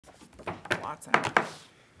Watson.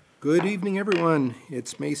 Good evening, everyone.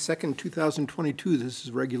 It's May 2nd, 2022. This is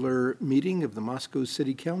a regular meeting of the Moscow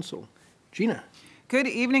City Council. Gina. Good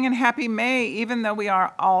evening and happy May, even though we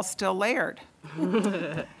are all still layered.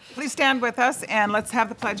 Please stand with us and let's have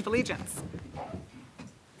the Pledge of Allegiance.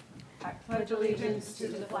 I pledge allegiance to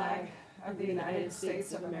the flag of the United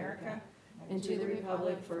States of America and to the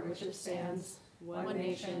republic for which it stands, one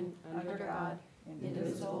nation, under God,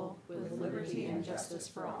 indivisible, with liberty and justice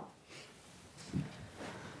for all.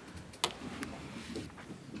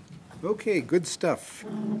 Okay, good stuff.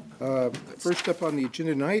 First up on the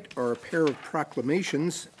agenda tonight are a pair of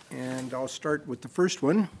proclamations, and I'll start with the first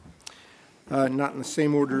one, not in the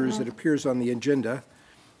same order as it appears on the agenda,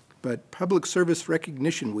 but Public Service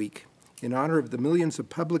Recognition Week in honor of the millions of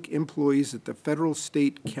public employees at the federal,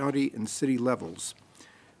 state, county, and city levels.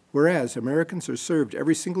 Whereas Americans are served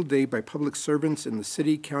every single day by public servants in the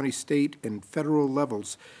city, county, state, and federal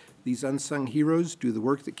levels, these unsung heroes do the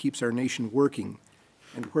work that keeps our nation working.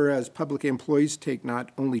 And whereas public employees take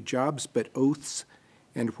not only jobs but oaths,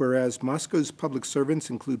 and whereas Moscow's public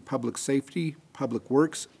servants include public safety, public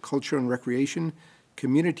works, culture and recreation,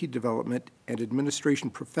 community development, and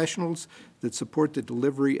administration professionals that support the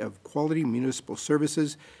delivery of quality municipal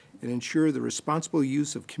services and ensure the responsible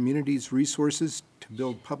use of communities' resources to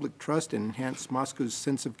build public trust and enhance Moscow's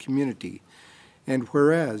sense of community. And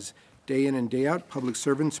whereas day in and day out, public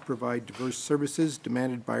servants provide diverse services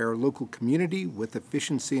demanded by our local community with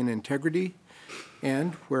efficiency and integrity.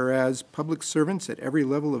 And whereas public servants at every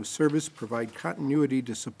level of service provide continuity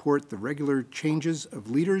to support the regular changes of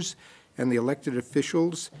leaders and the elected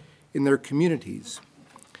officials in their communities.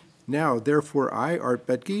 Now, therefore, I, Art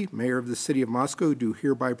Betke, Mayor of the City of Moscow, do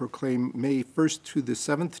hereby proclaim May 1st through the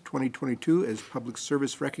 7th, 2022 as Public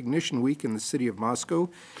Service Recognition Week in the City of Moscow,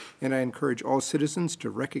 and I encourage all citizens to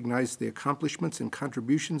recognize the accomplishments and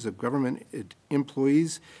contributions of government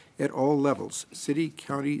employees at all levels, city,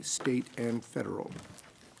 county, state, and federal.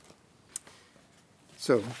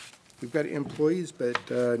 So, we've got employees, but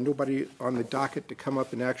nobody on the docket to come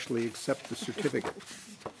up and actually accept the certificate.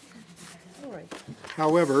 All right.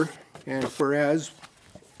 However, and whereas,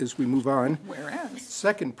 as we move on,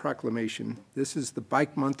 second proclamation, this is the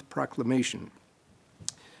Bike Month proclamation.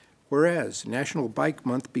 Whereas National Bike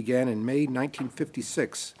Month began in May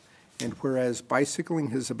 1956, and whereas bicycling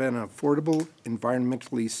has been an affordable,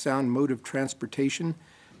 environmentally sound mode of transportation,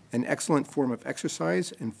 an excellent form of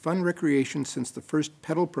exercise and fun recreation since the first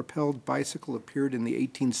pedal-propelled bicycle appeared in the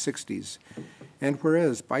 1860s. And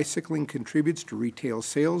whereas bicycling contributes to retail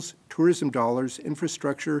sales, tourism dollars,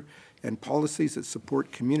 infrastructure, and policies that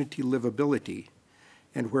support community livability.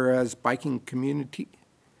 And whereas bicycle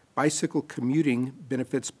commuting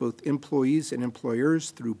benefits both employees and employers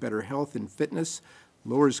through better health and fitness,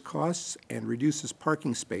 lowers costs, and reduces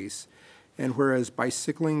parking space. And whereas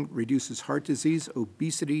bicycling reduces heart disease,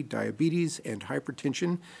 obesity, diabetes, and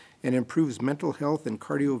hypertension, and improves mental health and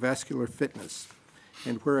cardiovascular fitness.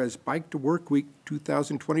 And whereas Bike to Work Week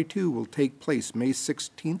 2022 will take place May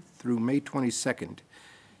 16th through May 22nd.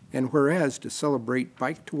 And whereas to celebrate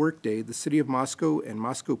Bike to Work Day, the City of Moscow and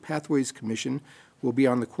Moscow Pathways Commission will be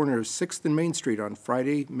on the corner of 6th and Main Street on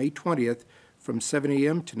Friday, May 20th from 7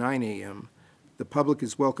 a.m. to 9 a.m. The public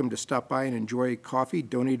is welcome to stop by and enjoy coffee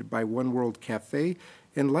donated by One World Cafe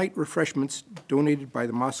and light refreshments donated by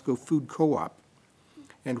the Moscow Food Co-op.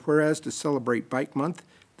 And whereas to celebrate Bike Month,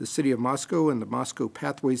 the City of Moscow and the Moscow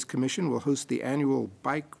Pathways Commission will host the annual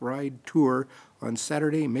Bike Ride Tour on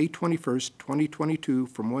Saturday, May 21st, 2022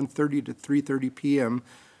 from 1:30 to 3:30 p.m.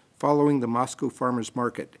 following the Moscow Farmers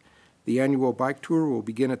Market. The annual bike tour will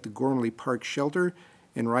begin at the Gormley Park Shelter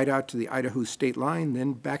and ride out to the Idaho state line,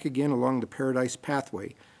 then back again along the Paradise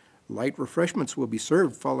Pathway. Light refreshments will be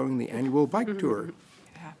served following the annual bike tour.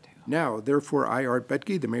 Now, therefore, I, Art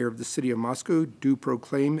Betke, the Mayor of the City of Moscow, do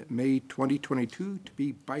proclaim May 2022 to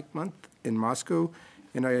be Bike Month in Moscow,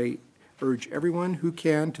 and I urge everyone who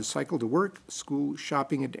can to cycle to work, school,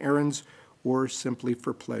 shopping, and errands, or simply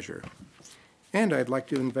for pleasure. And I'd like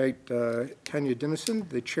to invite Tanya Dennison,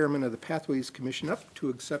 the Chairman of the Pathways Commission, up to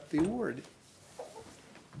accept the award.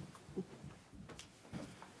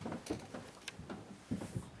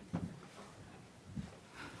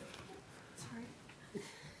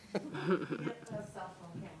 Get the cell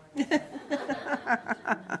phone camera.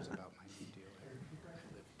 It's about my new deal here. I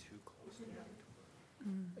live too close to that.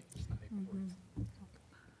 It's not even worth it.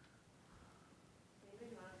 David,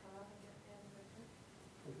 you want to come up and get a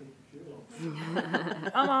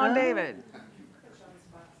picture? Come on, David. Put you on the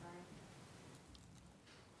spot, sorry.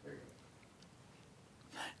 There you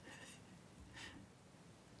go.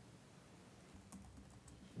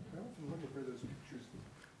 I often wonder where those pictures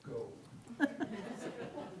go.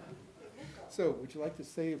 So would you like to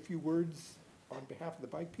say a few words on behalf of the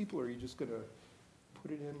bike people, or are you just going to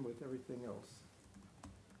put it in with everything else?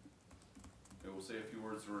 I will say a few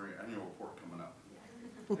words for our annual report coming up.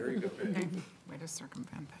 There you go. Okay. Way to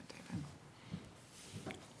circumvent that, David.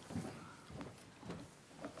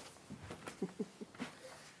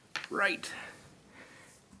 Right.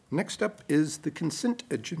 Next up is the consent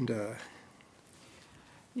agenda.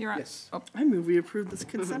 You're on. Yes. Oh, I move we approve this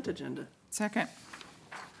consent agenda. second.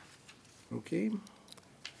 Okay.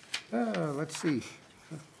 Let's see.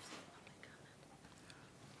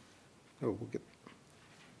 Oh, we'll get,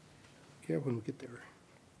 yeah, when we get there.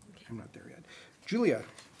 I'm not there yet. Julia,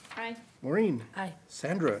 Aye. Maureen, Aye.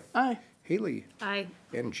 Sandra, Aye. Haley, Aye.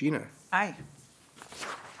 and Gina. Aye.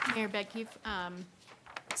 Mayor Beckie,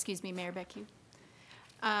 Mayor Beckie.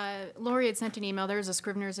 Lori had sent an email. There was a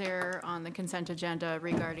Scrivener's error on the consent agenda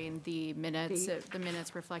regarding the minutes. The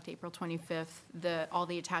minutes reflect April 25th. All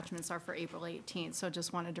the attachments are for April 18th. So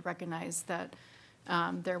just wanted to recognize that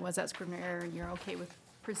there was that Scrivener error, and you're okay with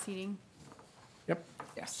proceeding? Yep.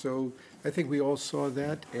 Yes. So I think we all saw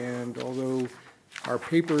that, and although our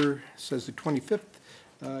paper says the 25th,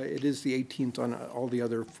 it is the 18th on all the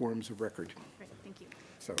other forms of record. Great, thank you.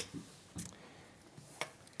 So,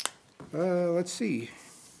 let's see.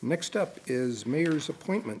 Next up is mayor's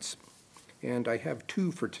appointments, and I have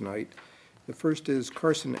two for tonight. The first is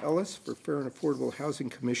Carson Ellis for Fair and Affordable Housing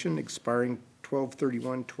Commission, expiring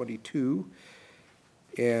 12/31/22.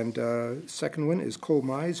 And second one is Cole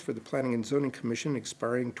Mize for the Planning and Zoning Commission,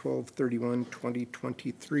 expiring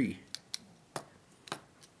 12/31/2023.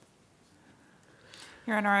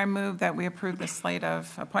 Your Honor, I move that we approve the slate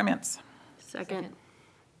of appointments. Second.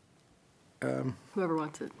 Whoever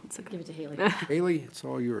wants it. It's okay. Give it to Haley. Haley, it's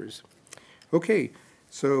all yours. Okay,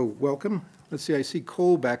 so welcome. Let's see, I see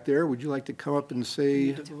Cole back there. Would you like to come up and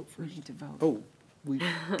say? We need to vote. Oh, we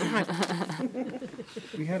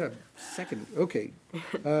had a second. Okay.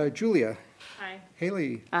 Julia, Aye.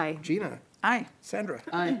 Haley. Aye. Gina, Aye. Sandra,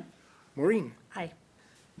 Aye. Maureen. Aye.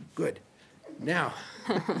 Good. Now,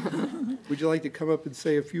 would you like to come up and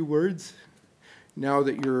say a few words now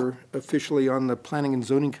that you're officially on the Planning and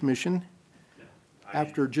Zoning Commission?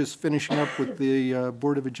 After just finishing up with the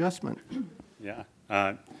Board of Adjustment. Yeah,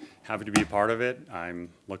 happy to be a part of it. I'm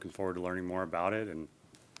looking forward to learning more about it and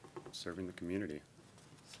serving the community.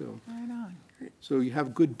 So, Right on. so you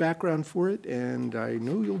have good background for it, and I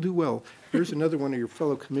know you'll do well. Here's another one of your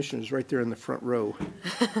fellow commissioners right there in the front row. Well,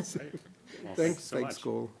 Thanks, so thanks, much.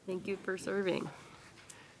 Cole. Thank you for serving.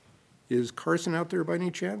 Is Carson out there by any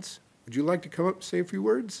chance? Would you like to come up and say a few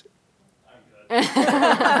words?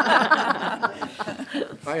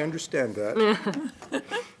 I understand that.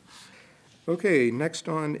 Okay, next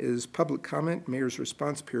on is public comment, mayor's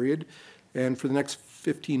response period. And for the next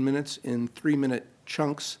 15 minutes in 3-minute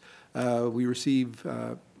chunks, we receive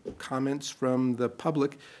comments from the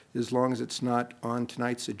public as long as it's not on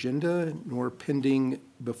tonight's agenda nor pending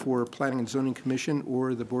before Planning and Zoning Commission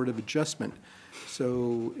or the Board of Adjustment.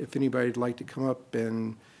 So if anybody'd like to come up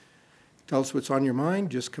and tell us what's on your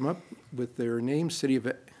mind, just come up with their name, city of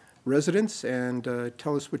residence, and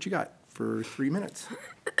tell us what you got for 3 minutes.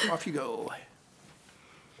 Off you go.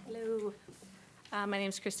 Hello. My name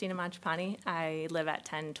is Christina Manchapani. I live at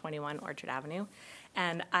 1021 Orchard Avenue.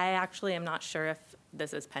 And I actually am not sure if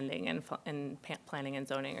this is pending in planning and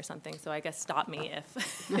zoning or something, so I guess stop me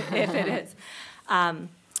if, if it is.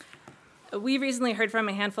 We recently heard from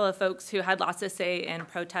a handful of folks who had lots to say in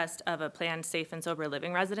protest of a planned safe and sober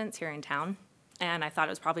living residence here in town. And I thought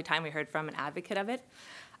it was probably time we heard from an advocate of it.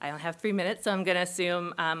 I only have 3 minutes, so I'm going to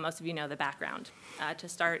assume most of you know the background. To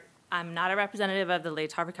start, I'm not a representative of the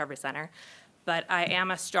Lake Tahoe Recovery Center, but I am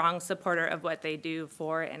a strong supporter of what they do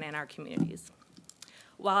for and in our communities.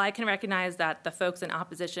 While I can recognize that the folks in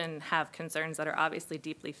opposition have concerns that are obviously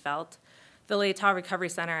deeply felt, the Lake Tahoe Recovery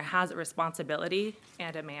Center has a responsibility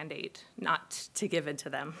and a mandate not to give in to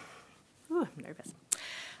them. Ooh, I'm nervous.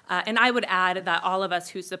 And I would add that all of us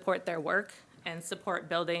who support their work and support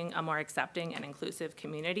building a more accepting and inclusive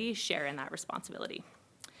community share in that responsibility.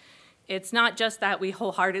 It's not just that we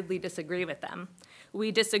wholeheartedly disagree with them.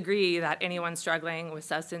 We disagree that anyone struggling with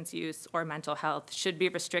substance use or mental health should be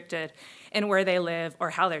restricted in where they live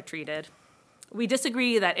or how they're treated. We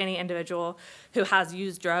disagree that any individual who has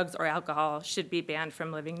used drugs or alcohol should be banned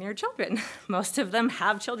from living near children. Most of them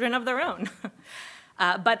have children of their own.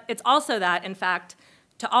 But it's also that, in fact,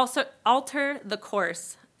 to also alter the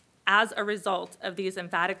course as a result of these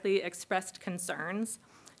emphatically expressed concerns,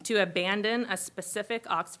 to abandon a specific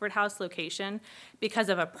Oxford House location because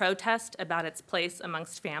of a protest about its place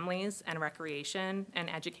amongst families and recreation and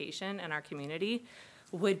education in our community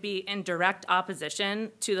would be in direct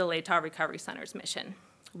opposition to the Latah Recovery Center's mission,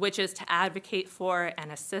 which is to advocate for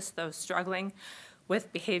and assist those struggling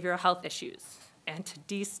with behavioral health issues and to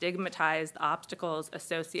destigmatize the obstacles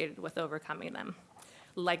associated with overcoming them,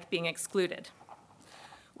 like being excluded.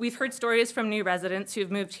 We've heard stories from new residents who've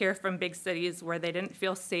moved here from big cities where they didn't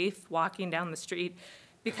feel safe walking down the street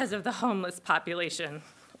because of the homeless population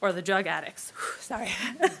or the drug addicts, sorry,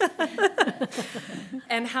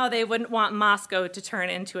 and how they wouldn't want Moscow to turn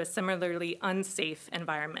into a similarly unsafe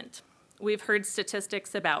environment. We've heard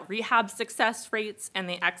statistics about rehab success rates and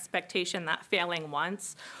the expectation that failing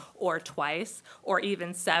once or twice or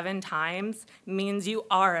even 7 times means you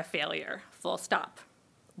are a failure, full stop.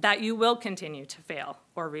 That you will continue to fail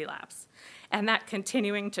or relapse, and that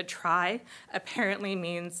continuing to try apparently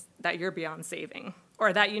means that you're beyond saving,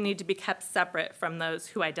 or that you need to be kept separate from those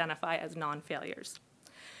who identify as non-failures.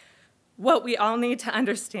 What we all need to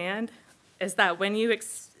understand is that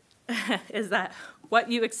what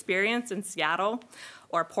you experience in Seattle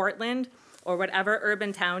or Portland or whatever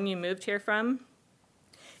urban town you moved here from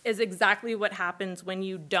is exactly what happens when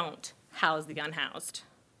you don't house the unhoused,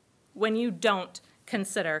 when you don't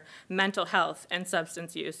consider mental health and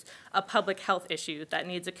substance use a public health issue that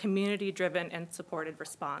needs a community-driven and supported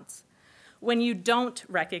response. When you don't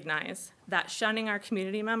recognize that shunning our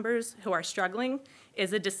community members who are struggling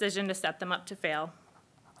is a decision to set them up to fail.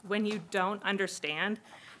 When you don't understand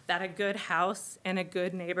that a good house in a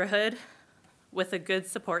good neighborhood with a good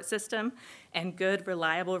support system and good,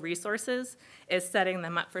 reliable resources is setting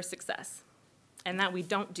them up for success. And that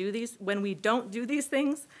when we don't do these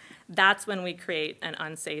things, that's when we create an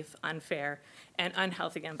unsafe, unfair, and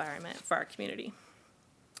unhealthy environment for our community.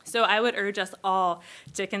 So I would urge us all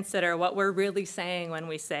to consider what we're really saying when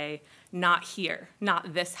we say, not here,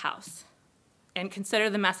 not this house. And consider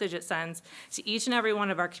the message it sends to each and every one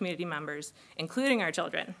of our community members, including our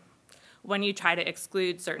children, when you try to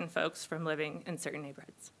exclude certain folks from living in certain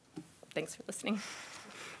neighborhoods. Thanks for listening.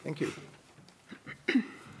 Thank you.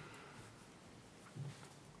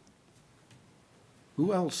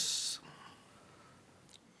 Who else?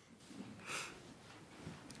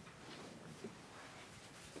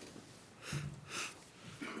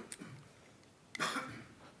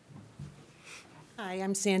 Hi,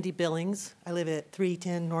 I'm Sandy Billings. I live at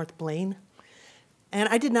 310 North Blaine. And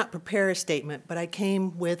I did not prepare a statement, but I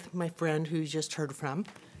came with my friend who you just heard from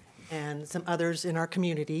and some others in our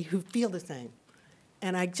community who feel the same.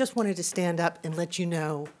 And I just wanted to stand up and let you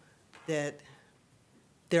know that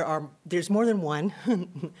there's more than one,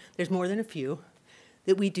 there's more than a few,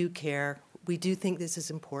 that we do care. We do think this is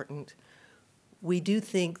important. We do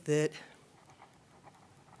think that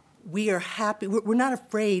we are happy. We're not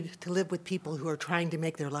afraid to live with people who are trying to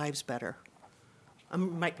make their lives better. I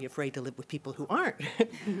might be afraid to live with people who aren't,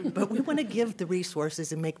 but we want to give the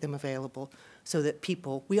resources and make them available so that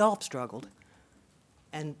we all have struggled,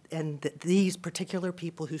 and that these particular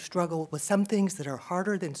people who struggle with some things that are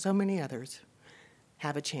harder than so many others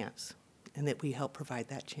have a chance, and that we help provide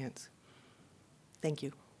that chance. Thank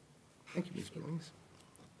you. Thank you, Ms. Billings.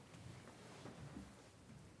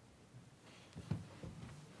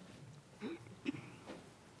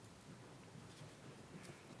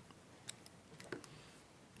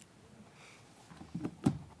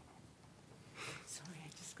 Sorry, I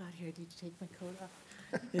just got here. Did you take my coat off?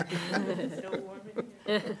 So warm in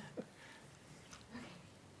here.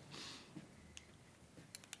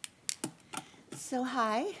 So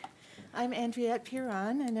hi, I'm Andriette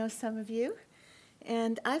Piron. I know some of you.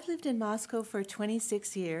 And I've lived in Moscow for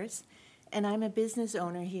 26 years, and I'm a business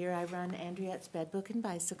owner here. I run Andriette's Bed Book and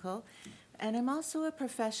Bicycle, and I'm also a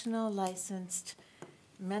professional licensed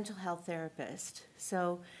mental health therapist.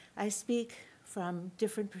 So I speak from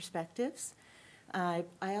different perspectives. I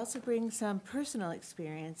also bring some personal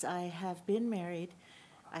experience. I have been married,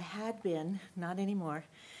 I had been, not anymore,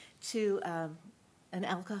 to an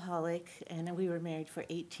alcoholic, and we were married for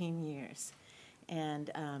 18 years. And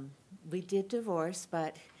we did divorce,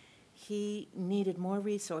 but he needed more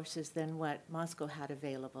resources than what Moscow had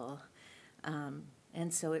available.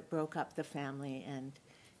 And so it broke up the family, and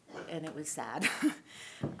it was sad.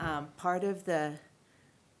 Part of the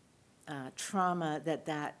trauma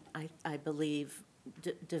that I believe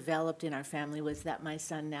developed in our family was that my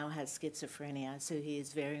son now has schizophrenia, so he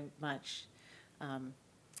is very much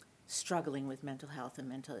struggling with mental health and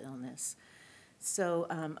mental illness. So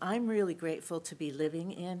I'm really grateful to be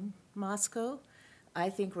living in Moscow. I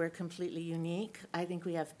think we're completely unique. I think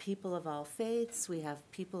we have people of all faiths, we have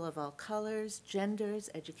people of all colors, genders,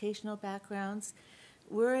 educational backgrounds.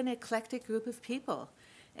 We're an eclectic group of people,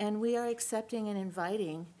 and we are accepting and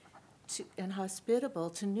inviting and hospitable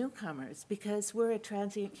to newcomers, because we're a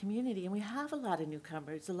transient community and we have a lot of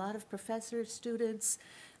newcomers, a lot of professors, students,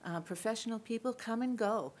 professional people come and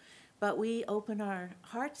go. But we open our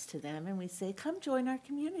hearts to them and we say, come join our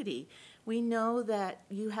community. We know that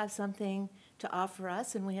you have something to offer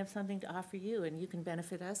us and we have something to offer you, and you can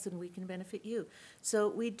benefit us and we can benefit you. So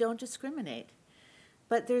we don't discriminate.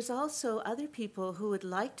 But there's also other people who would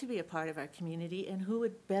like to be a part of our community and who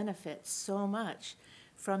would benefit so much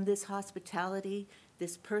from this hospitality,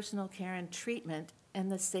 this personal care and treatment,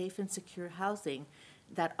 and the safe and secure housing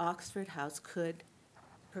that Oxford House could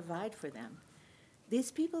provide for them.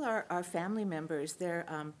 These people are our family members. They're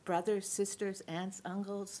brothers, sisters, aunts,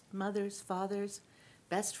 uncles, mothers, fathers,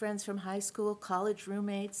 best friends from high school, college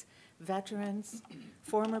roommates, veterans,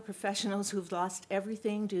 former professionals who've lost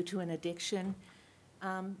everything due to an addiction.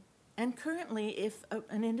 And currently, if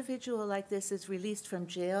an individual like this is released from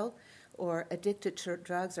jail or addicted to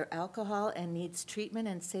drugs or alcohol and needs treatment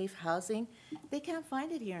and safe housing, they can't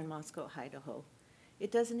find it here in Moscow, Idaho.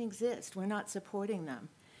 It doesn't exist. We're not supporting them.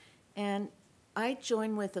 And I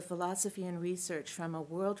join with the philosophy and research from a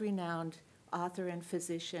world-renowned author and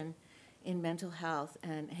physician in mental health,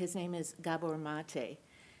 and his name is Gabor Mate.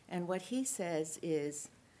 And what he says is,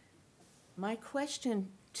 my question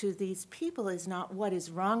to these people is not what is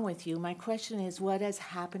wrong with you. My question is what has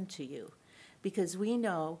happened to you? Because we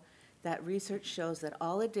know that research shows that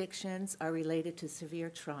all addictions are related to severe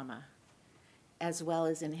trauma, as well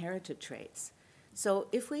as inherited traits. So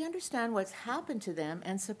if we understand what's happened to them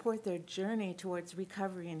and support their journey towards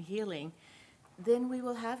recovery and healing, then we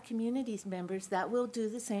will have community members that will do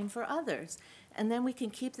the same for others. And then we can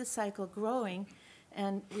keep the cycle growing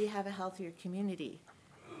and we have a healthier community.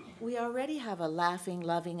 We already have a laughing,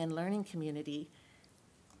 loving, and learning community.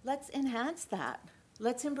 Let's enhance that.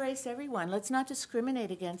 Let's embrace everyone. Let's not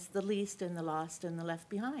discriminate against the least and the lost and the left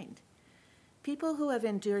behind. People who have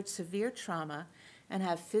endured severe trauma and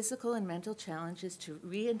have physical and mental challenges to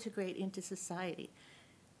reintegrate into society.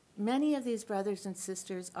 Many of these brothers and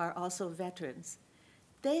sisters are also veterans.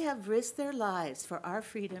 They have risked their lives for our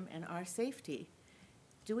freedom and our safety.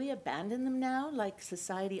 Do we abandon them now, like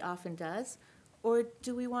society often does? Or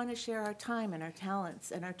do we want to share our time and our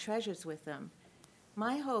talents and our treasures with them?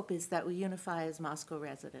 My hope is that we unify as Moscow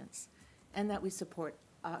residents and that we support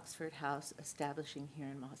Oxford House establishing here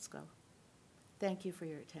in Moscow. Thank you for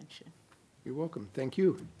your attention. You're welcome. Thank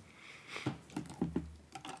you.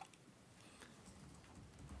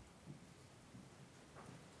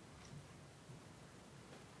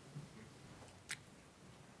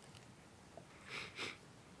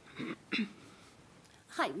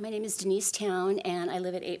 Hi, my name is Denise Town, and I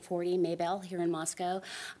live at 840 Maybell here in Moscow.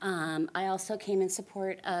 I also came in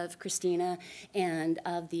support of Christina and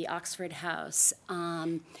of the Oxford House.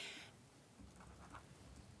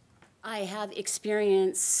 I have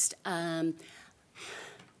experienced,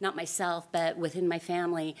 not myself, but within my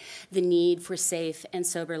family, the need for safe and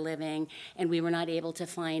sober living, and we were not able to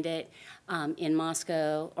find it in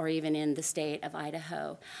Moscow or even in the state of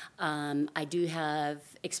Idaho. I do have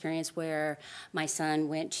experience where my son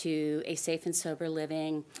went to a safe and sober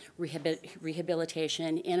living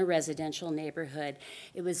rehabilitation in a residential neighborhood.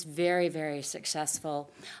 It was very, very successful.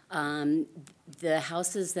 The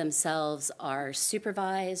houses themselves are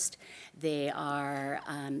supervised. They are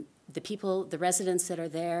the residents that are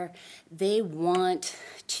there, they want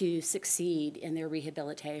to succeed in their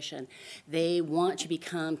rehabilitation. They want to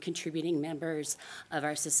become contributing members of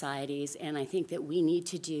our societies, and I think that we need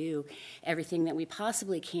to do everything that we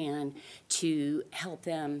possibly can to help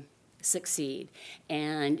them succeed.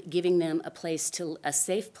 And giving them a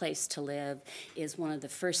safe place to live is one of the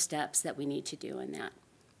first steps that we need to do in that.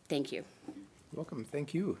 Thank you. Welcome.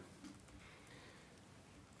 Thank you.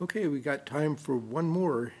 Okay, we got time for one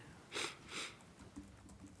more.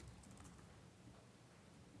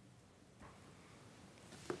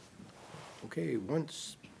 Okay,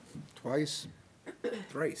 once, twice,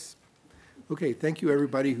 thrice. Okay, thank you,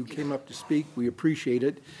 everybody who came up to speak. We appreciate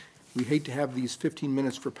it. We hate to have these 15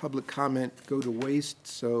 minutes for public comment go to waste,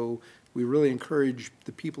 so we really encourage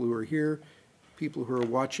the people who are here, people who are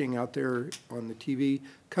watching out there on the TV,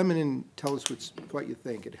 come in and tell us what you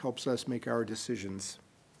think. It helps us make our decisions.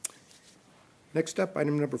 Next up,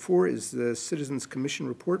 item number 4 is the Citizens Commission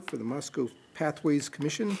report for the Moscow Pathways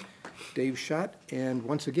Commission. Dave Schott, and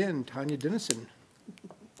once again, Tanya Dennison,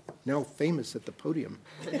 now famous at the podium.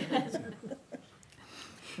 No,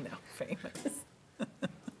 famous. There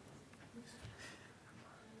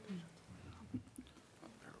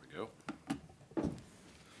we go.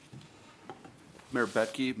 Mayor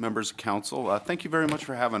Betke, members of council, thank you very much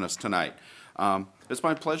for having us tonight. It's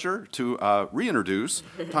my pleasure to reintroduce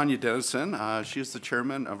Tanya Dennison. She is the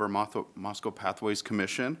chairman of our Moscow Pathways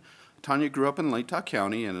Commission. Tanya grew up in Latah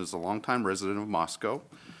County and is a longtime resident of Moscow.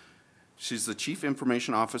 She's the chief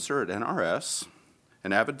information officer at NRS,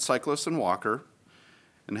 an avid cyclist and walker,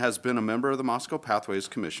 and has been a member of the Moscow Pathways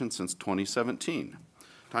Commission since 2017.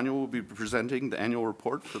 Tanya will be presenting the annual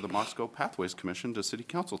report for the Moscow Pathways Commission to City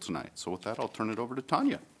Council tonight. So with that, I'll turn it over to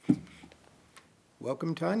Tanya.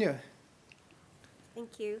 Welcome, Tanya.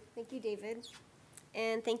 Thank you. Thank you, David.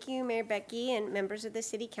 And thank you, Mayor Becky and members of the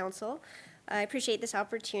City Council. I appreciate this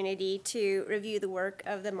opportunity to review the work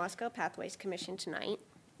of the Moscow Pathways Commission tonight.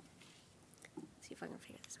 Let's see if I can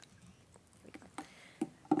figure this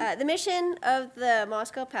out. The mission of the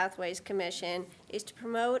Moscow Pathways Commission is to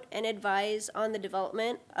promote and advise on the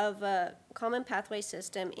development of a common pathway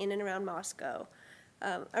system in and around Moscow,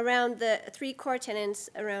 around the three core tenets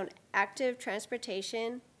around active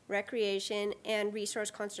transportation, recreation, and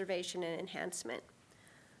resource conservation and enhancement.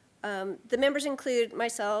 The members include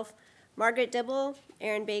myself, Margaret Dibble,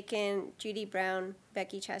 Aaron Bacon, Judy Brown,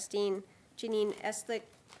 Becky Chasteen, Janine Eslick,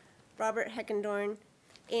 Robert Heckendorn,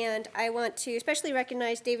 and I want to especially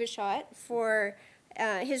recognize David Schott for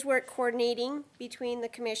his work coordinating between the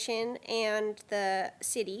commission and the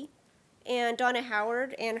city, and Donna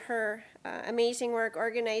Howard and her amazing work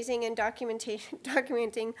organizing and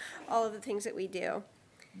documenting all of the things that we do.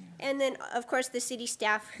 And then, of course, the city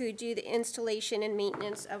staff who do the installation and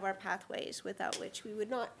maintenance of our pathways, without which we would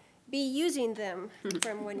not be using them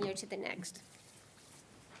from one year to the next.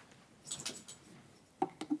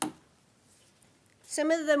 Some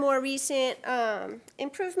of the more recent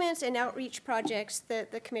improvements and outreach projects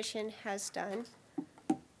that the commission has done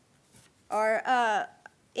are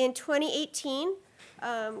in 2018,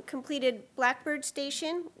 completed Blackbird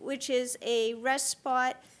Station, which is a rest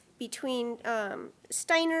spot between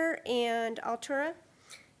Steiner and Altura.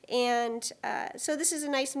 And so this is a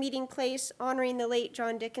nice meeting place honoring the late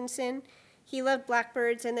John Dickinson. He loved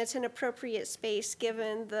blackbirds, and that's an appropriate space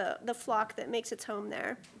given the flock that makes its home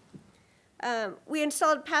there. We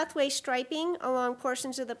installed pathway striping along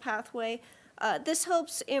portions of the pathway. This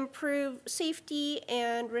helps improve safety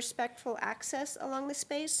and respectful access along the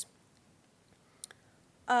space.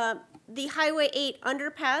 The Highway 8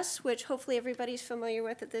 underpass, which hopefully everybody's familiar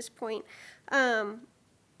with at this point,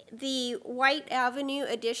 the White Avenue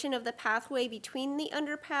addition of the pathway between the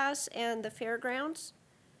underpass and the fairgrounds,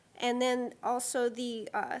 and then also the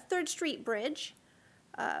 3rd Street Bridge,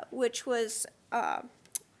 which was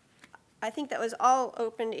I think that was all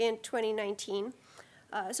opened in 2019.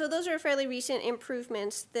 So those are fairly recent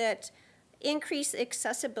improvements that increase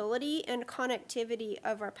accessibility and connectivity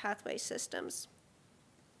of our pathway systems.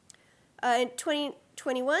 In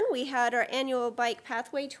 2021, we had our annual bike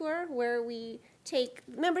pathway tour where we take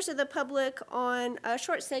members of the public on a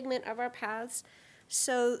short segment of our paths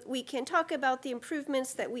so we can talk about the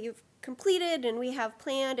improvements that we've completed and we have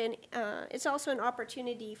planned, and it's also an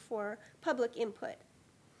opportunity for public input.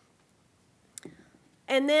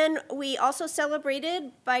 And then we also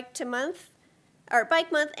celebrated Bike to Month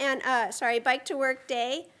and Bike to Work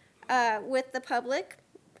Day with the public,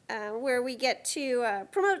 where we get to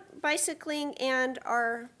promote bicycling and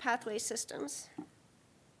our pathway systems.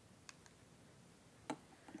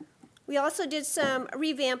 We also did some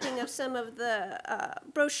revamping of some of the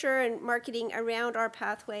brochure and marketing around our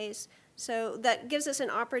pathways. So that gives us an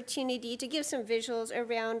opportunity to give some visuals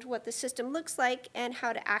around what the system looks like and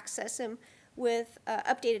how to access them with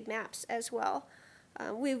updated maps as well.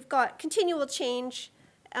 We've got continual change,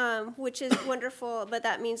 which is wonderful, but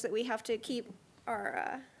that means that we have to keep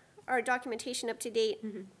our documentation up to date.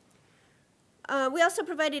 Mm-hmm. We also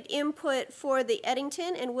provided input for the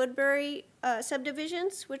Eddington and Woodbury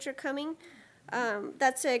subdivisions, which are coming.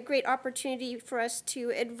 That's a great opportunity for us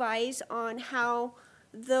to advise on how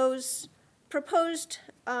those proposed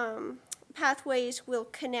pathways will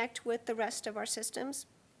connect with the rest of our systems.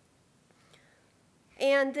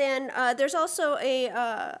 And then there's also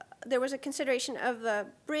there was a consideration of a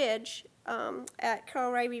bridge at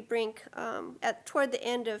Carol Ryrie Brink toward the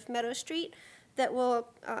end of Meadow Street that will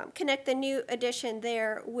connect the new addition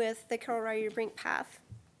there with the Carol Ryrie Brink path.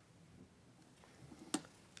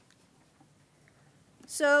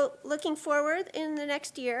 So looking forward in the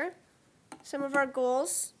next year, some of our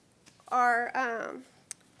goals are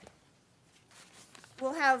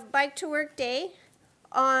we'll have Bike to Work Day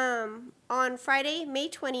on Friday, May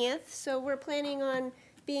 20th. So we're planning on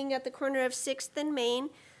being at the corner of 6th and Main.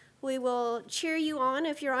 We will cheer you on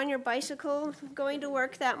if you're on your bicycle going to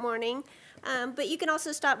work that morning. But you can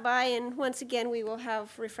also stop by, and once again, we will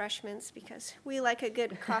have refreshments because we like a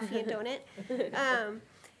good coffee and donut.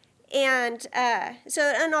 And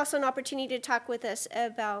also an opportunity to talk with us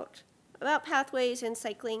about pathways and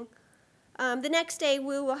cycling. The next day,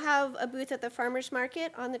 we will have a booth at the farmers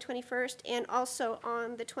market on the 21st and also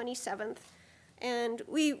on the 27th. And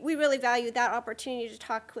we really value that opportunity to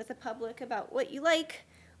talk with the public about what you like,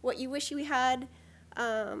 what you wish you had,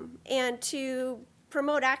 and to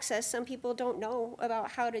promote access. Some people don't know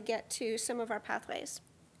about how to get to some of our pathways.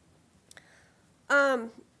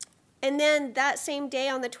 And then that same day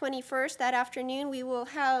on the 21st, that afternoon, we will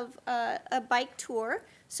have a bike tour.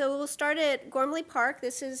 So we'll start at Gormley Park.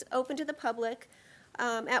 This is open to the public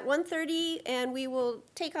at 1:30, and we will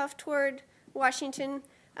take off toward Washington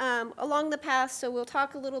along the path. So we'll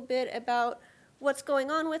talk a little bit about what's going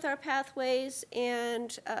on with our pathways,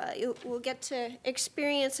 and we'll get to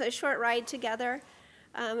experience a short ride together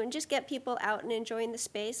and just get people out and enjoying the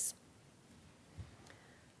space.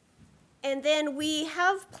 And then we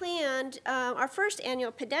have planned our first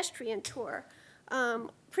annual pedestrian tour.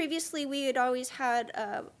 Previously, we had always had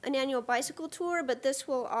an annual bicycle tour, but this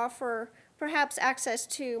will offer perhaps access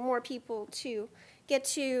to more people to get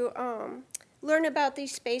to learn about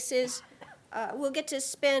these spaces. We'll get to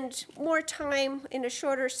spend more time in a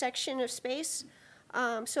shorter section of space,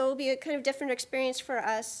 so it'll be a kind of different experience for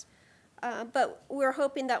us. But we're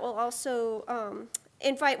hoping that we'll also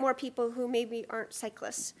invite more people who maybe aren't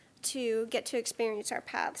cyclists to get to experience our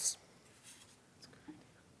paths.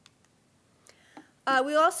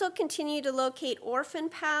 We also continue to locate orphan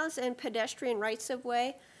paths and pedestrian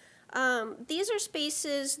rights-of-way. These are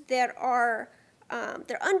spaces that are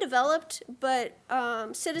they're undeveloped, but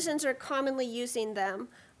citizens are commonly using them.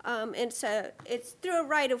 And so it's through a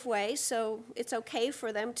right-of-way, so it's okay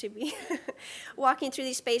for them to be walking through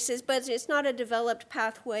these spaces, but it's not a developed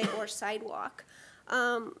pathway or sidewalk.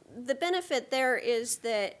 The benefit there is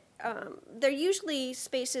that they're usually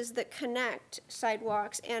spaces that connect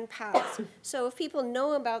sidewalks and paths. So if people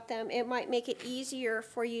know about them, it might make it easier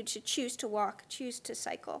for you to choose to walk, choose to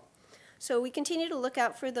cycle. So we continue to look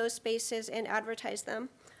out for those spaces and advertise them.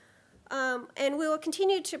 And we will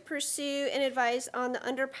continue to pursue and advise on the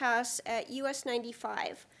underpass at US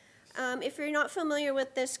 95. If you're not familiar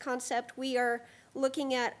with this concept, we are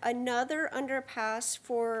looking at another underpass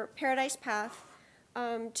for Paradise Path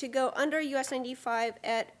to go under US 95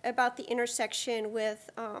 at about the intersection with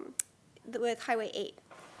Highway 8.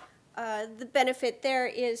 The benefit there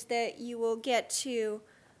is that you will get to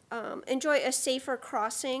enjoy a safer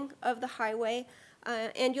crossing of the highway,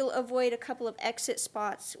 and you'll avoid a couple of exit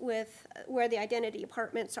spots with where the identity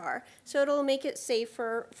apartments are. So it'll make it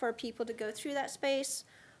safer for people to go through that space,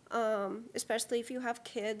 especially if you have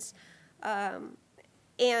kids,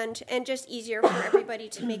 and just easier for everybody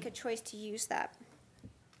to make a choice to use that.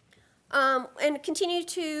 And continue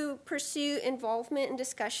to pursue involvement in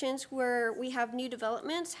discussions where we have new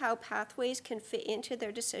developments, how pathways can fit into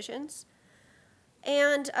their decisions.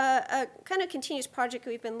 And a kind of continuous project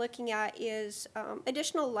we've been looking at is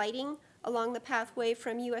additional lighting along the pathway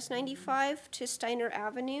from US 95 to Steiner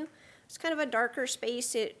Avenue. It's kind of a darker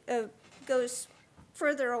space. It goes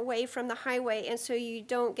further away from the highway, and so you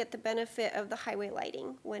don't get the benefit of the highway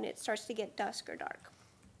lighting when it starts to get dusk or dark.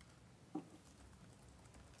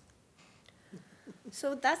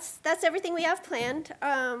 So that's everything we have planned.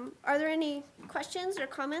 Are there any questions or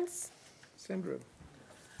comments? Sandra.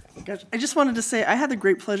 Gosh, I just wanted to say I had the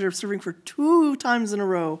great pleasure of serving for 2 times in a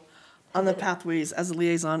row on the pathways as a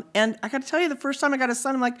liaison. And I got to tell you, the first time I got a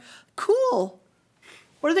son, I'm like, cool.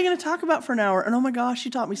 What are they going to talk about for an hour? And oh my gosh, she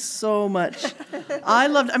taught me so much. I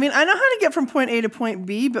know how to get from point A to point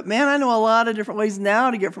B, but man, I know a lot of different ways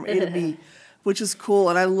now to get from A to B, which is cool.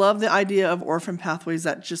 And I love the idea of orphan pathways.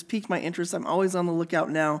 That just piqued my interest. I'm always on the lookout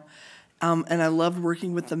now. And I loved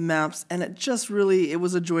working with the maps. And it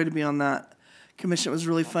was a joy to be on that commission. It was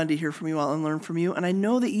really fun to hear from you all and learn from you. And I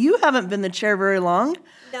know that you haven't been the chair very long.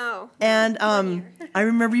 No. And I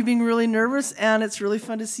remember you being really nervous, and it's really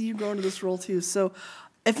fun to see you grow into this role too. So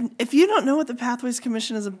if you don't know what the Pathways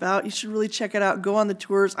Commission is about, you should really check it out. Go on the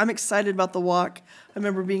tours. I'm excited about the walk. I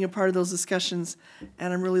remember being a part of those discussions,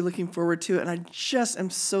 and I'm really looking forward to it. And I just am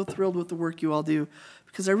so thrilled with the work you all do,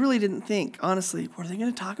 because I really didn't think, honestly, what are they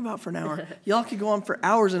going to talk about for an hour? Y'all could go on for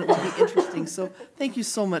hours, and it would be interesting. So thank you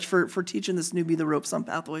so much for teaching this newbie the ropes on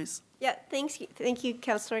Pathways. Yeah, thank you,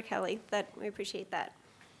 Councilor Kelly. We appreciate that.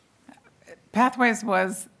 Pathways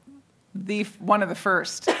was one of the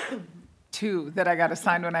first 2 that I got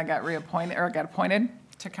assigned when I got appointed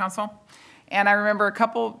to council. And I remember a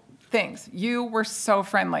couple things. You were so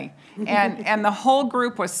friendly, and the whole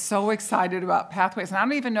group was so excited about Pathways. And I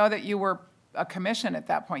don't even know that you were a commission at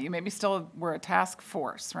that point. You maybe still were a task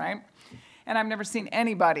force, right? And I've never seen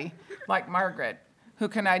anybody like Margaret, who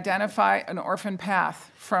can identify an orphan path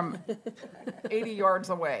from 80 yards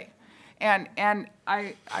away. And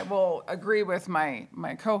I will agree with my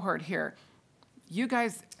cohort here. You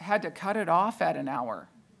guys had to cut it off at an hour,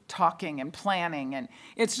 talking and planning, and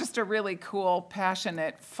it's just a really cool,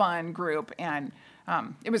 passionate, fun group, and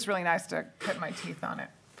it was really nice to cut my teeth on it,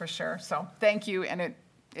 for sure. So thank you, and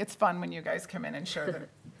it's fun when you guys come in and share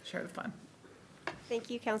the fun. Thank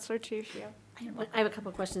you, Councilor Trucchio. I have a couple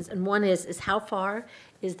of questions, and one is how far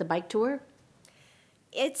is the bike tour?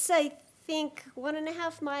 It's, I think,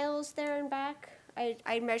 1.5 miles there and back.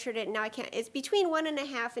 I measured it, now I can't, it's between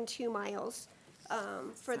 1.5 and 2 miles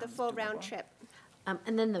for the full round trip.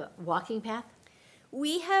 And then the walking path?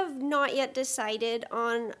 We have not yet decided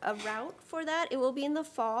on a route for that. It will be in the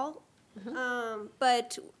fall.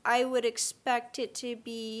 But I would expect it to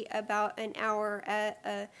be about an hour at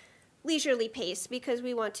a leisurely pace because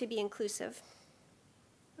we want to be inclusive.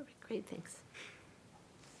 Okay, great, thanks.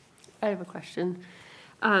 I have a question.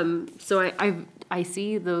 So I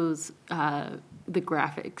see those the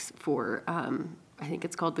graphics for I think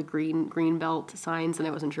it's called the green belt signs, and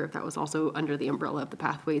I wasn't sure if that was also under the umbrella of the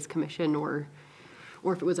Pathways Commission or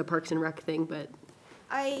if it was a Parks and Rec thing. But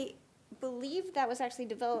I believe that was actually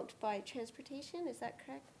developed by transportation. Is that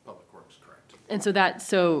correct? Public Works, correct. and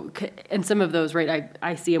and some of those, right?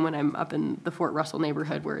 I see them when I'm up in the Fort Russell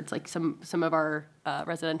neighborhood, where it's like some of our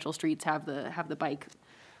residential streets have the bike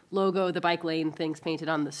logo, the bike lane things painted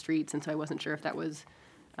on the streets, and so I wasn't sure if that was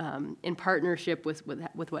in partnership with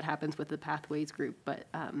what happens with the Pathways group, but.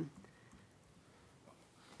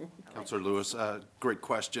 Councilor Lewis, great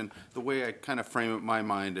question. The way I kind of frame it in my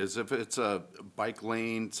mind is if it's a bike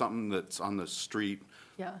lane, something that's on the street,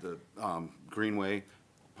 Yeah. the Greenway,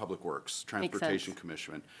 Public Works, Transportation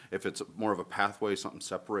Commission. If it's more of a pathway, something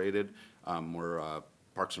separated, we're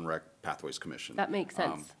Parks and Rec, Pathways Commission. That makes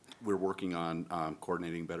sense. We're working on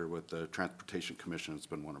coordinating better with the Transportation Commission. It's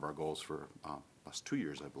been one of our goals for last 2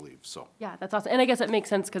 years, I believe, so. Yeah, that's awesome. And I guess it makes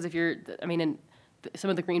sense because if you're, I mean, in some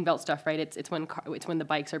of the green belt stuff, right? It's when the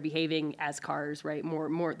bikes are behaving as cars, right?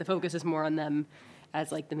 More the focus is more on them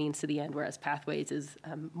as like the means to the end, whereas Pathways is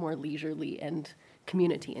more leisurely and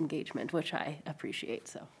community engagement, which I appreciate.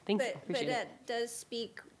 So thank you. Appreciate but it. that does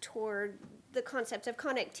speak toward the concept of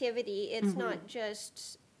connectivity. It's not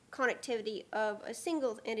just connectivity of a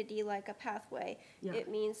single entity like a pathway. Yeah. It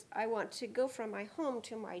means I want to go from my home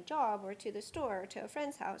to my job or to the store or to a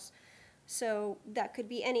friend's house. So that could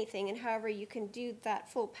be anything, and however you can do that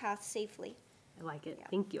full path safely. I like it.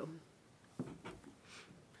 Thank you.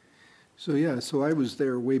 So, yeah, so I was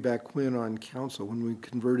there way back when on council, when we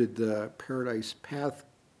converted the Paradise Path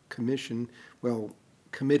Commission,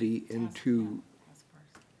 committee into,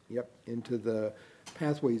 into the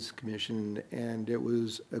Pathways Commission, and it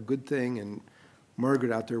was a good thing, and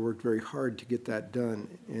Margaret out there worked very hard to get that done,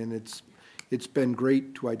 and it's been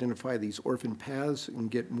great to identify these orphan paths and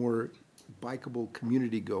get more bikeable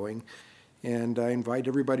community going, and I invite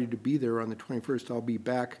everybody to be there on the 21st. I'll be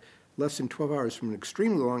back less than 12 hours from an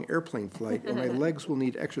extremely long airplane flight, and my legs will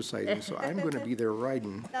need exercising, so I'm going to be there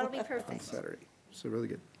riding That'll be on perfect. Saturday. So really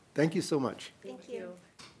good. Thank you so much. Thank you.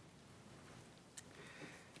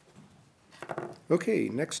 Okay,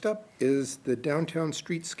 next up is the Downtown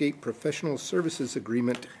Streetscape Professional Services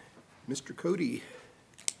Agreement. Mr. Cody.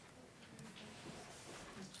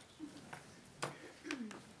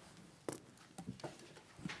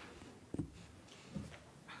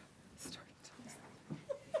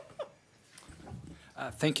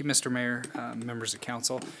 Thank you, Mr. Mayor, members of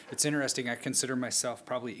council. It's interesting, I consider myself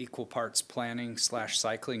probably equal parts planning /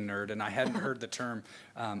 cycling nerd, and I hadn't heard the term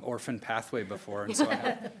orphan pathway before, and so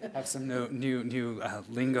I have some new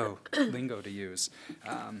lingo to use.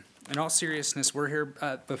 In all seriousness, we're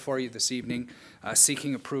here before you this evening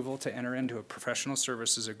seeking approval to enter into a professional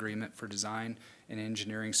services agreement for design and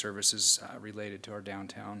engineering services related to our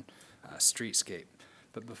downtown streetscape.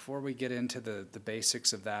 But before we get into the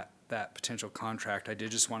basics of that potential contract, I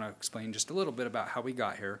did just want to explain just a little bit about how we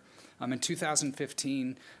got here. In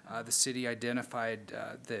 2015, the city identified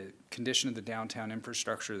the condition of the downtown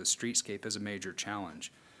infrastructure, the streetscape, as a major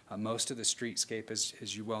challenge. Most of the streetscape,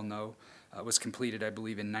 as you well know, was completed, I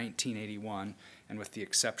believe, in 1981, and with the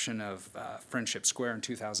exception of Friendship Square in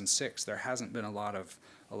 2006, there hasn't been a lot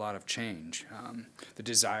of change. The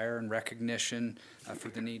desire and recognition for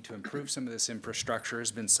the need to improve some of this infrastructure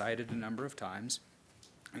has been cited a number of times,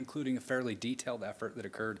 including a fairly detailed effort that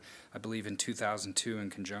occurred, I believe, in 2002 in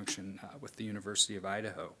conjunction with the University of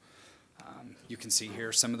Idaho. You can see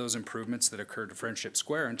here some of those improvements that occurred to Friendship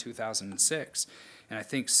Square in 2006, and I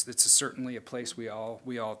think it's certainly a place we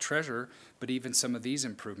all treasure, but even some of these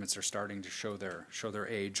improvements are starting to show their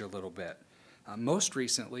age a little bit. Most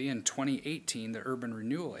recently, in 2018, the Urban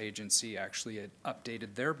Renewal Agency actually had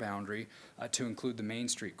updated their boundary to include the Main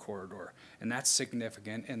Street corridor. And that's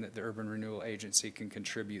significant in that the Urban Renewal Agency can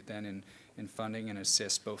contribute then in funding and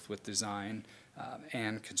assist both with design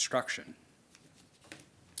and construction.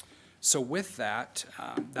 So with that,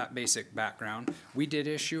 that basic background, we did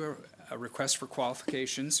issue a request for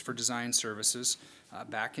qualifications for design services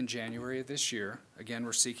back in January of this year. Again,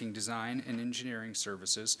 we're seeking design and engineering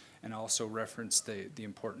services and also reference the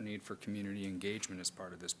important need for community engagement as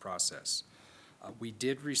part of this process. We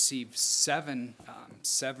did receive seven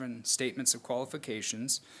statements of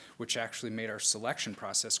qualifications, which actually made our selection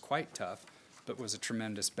process quite tough, but was a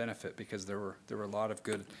tremendous benefit because there were a lot of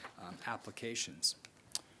good applications.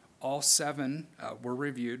 All seven were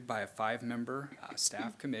reviewed by a 5-member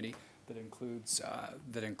staff committee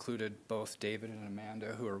that included both David and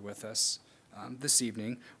Amanda, who are with us this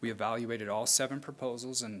evening. We evaluated all 7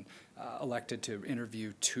 proposals and elected to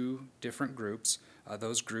interview 2 different groups.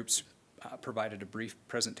 Those groups provided a brief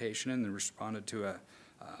presentation and then responded to a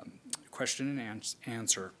question and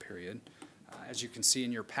answer period. As you can see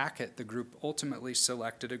in your packet, the group ultimately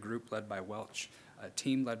selected a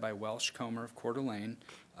team led by Welsh Comer of Coeur d'Alene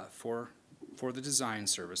for the design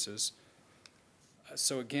services.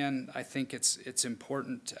 So again, I think it's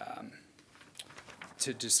important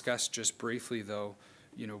to discuss just briefly, though,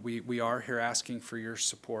 you know, we are here asking for your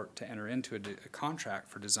support to enter into a contract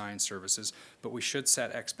for design services, but we should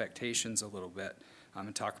set expectations a little bit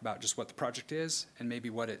and talk about just what the project is and maybe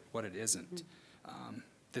what it isn't.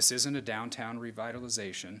 This isn't a downtown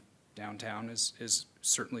revitalization. Downtown is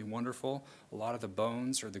certainly wonderful. A lot of the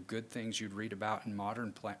bones or the good things you'd read about in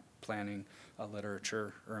modern planning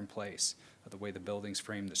literature are in place. The way the buildings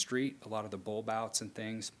frame the street, a lot of the bulb outs and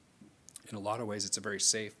things. In a lot of ways, it's a very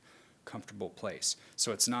safe, comfortable place.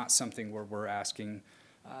 So it's not something where we're asking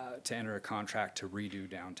to enter a contract to redo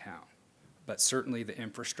downtown. But certainly the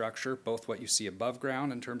infrastructure, both what you see above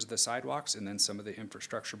ground in terms of the sidewalks and then some of the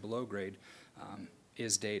infrastructure below grade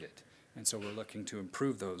is dated. And so we're looking to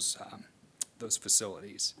improve those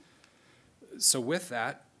facilities. So with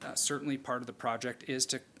that, certainly part of the project is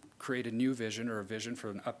to create a new vision or a vision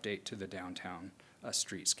for an update to the downtown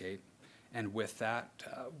streetscape. And with that,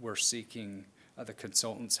 we're seeking the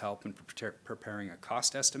consultant's help in preparing a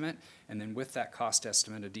cost estimate, and then with that cost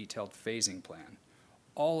estimate, a detailed phasing plan.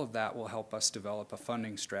 All of that will help us develop a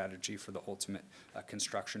funding strategy for the ultimate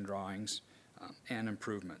construction drawings and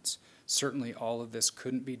improvements. Certainly all of this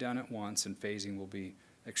couldn't be done at once, and phasing will be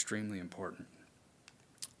extremely important.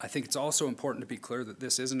 I think it's also important to be clear that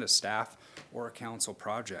this isn't a staff or a council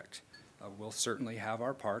project. We'll certainly have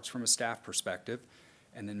our parts from a staff perspective,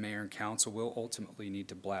 and then mayor and council will ultimately need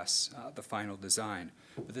to bless the final design.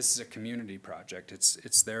 But this is a community project.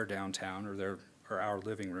 It's their downtown or our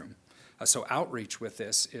living room. So outreach with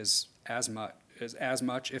this is as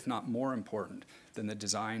much, if not more important than the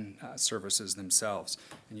design services themselves.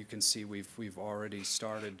 And you can see we've already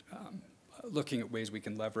started looking at ways we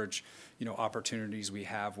can leverage, you know, opportunities we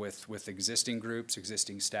have with existing groups,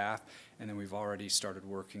 existing staff, and then we've already started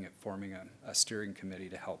working at forming a steering committee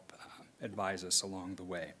to help advise us along the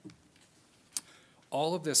way.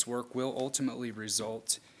 All of this work will ultimately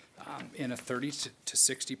result in a 30 to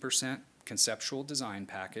 60% conceptual design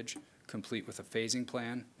package, complete with a phasing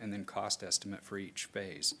plan and then cost estimate for each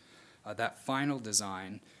phase. That final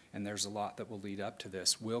design, and there's a lot that will lead up to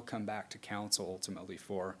this, will come back to council ultimately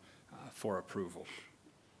for approval.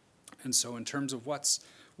 And so in terms of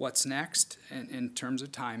what's next, and in terms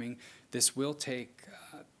of timing, this will take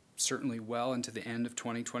certainly well into the end of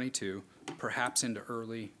 2022, perhaps into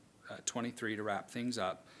early 23 to wrap things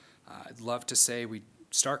up. I'd love to say we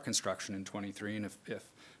start construction in 23, and if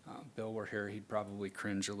Bill were here, he'd probably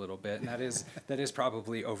cringe a little bit, and that is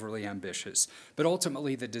probably overly ambitious. But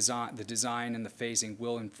ultimately, the design and the phasing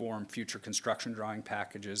will inform future construction drawing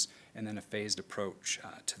packages and then a phased approach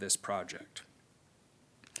to this project.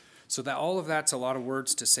 So that all of that's a lot of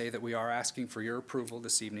words to say that we are asking for your approval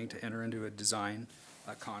this evening to enter into a design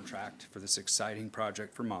contract for this exciting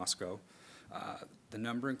project for Moscow. The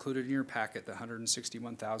number included in your packet, the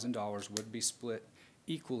 $161,000, would be split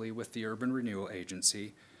equally with the Urban Renewal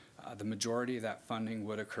Agency. The majority of that funding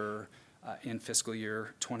would occur in fiscal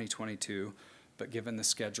year 2022, but given the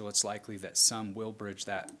schedule, it's likely that some will bridge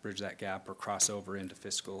that gap or cross over into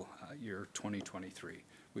fiscal year 2023.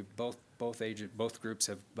 Both groups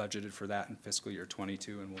have budgeted for that in fiscal year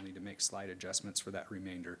 22, and we'll need to make slight adjustments for that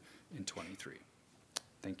remainder in 23.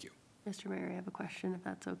 Thank you. Mr. Mayor, I have a question, if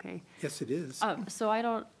that's okay. Yes, it is. So I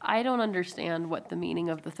don't understand what the meaning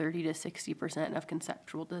of the 30 to 60% of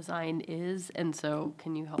conceptual design is, and so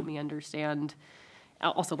can you help me understand?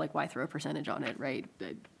 Also, like, why throw a percentage on it, right?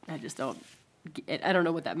 I just don't, I don't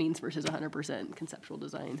know what that means versus 100% conceptual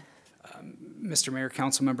design. Mr. Mayor,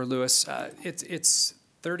 Councilmember Lewis, it's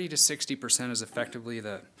 30 to 60% is effectively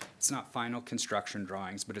it's not final construction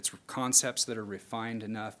drawings, but it's concepts that are refined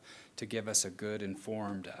enough to give us a good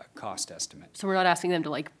informed cost estimate. So we're not asking them to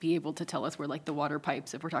like be able to tell us where like the water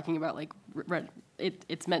pipes, if we're talking about like,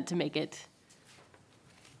 it's meant to make it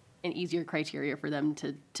an easier criteria for them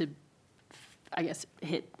to I guess,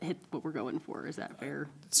 hit what we're going for. Is that fair?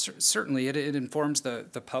 Certainly, it informs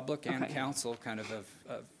the public and Okay. council kind of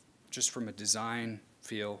just from a design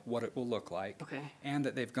feel what it will look like. Okay. And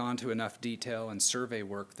that they've gone to enough detail and survey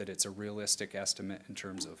work that it's a realistic estimate in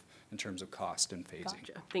terms of cost and phasing.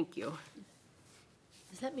 Gotcha. Thank you.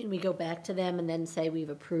 Does that mean we go back to them and then say we've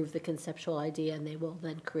approved the conceptual idea and they will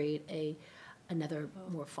then create another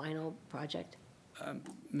more final project?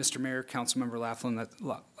 Mr. Mayor, Councilmember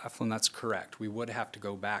Laughlin, that's correct. We would have to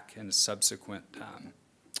go back in a subsequent,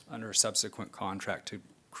 under a subsequent contract to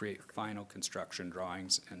create final construction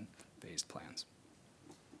drawings and phased plans.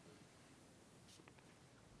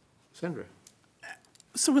 Sandra?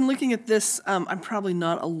 So when looking at this, I'm probably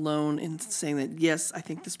not alone in saying that, yes, I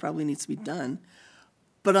think this probably needs to be done.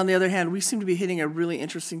 But on the other hand, we seem to be hitting a really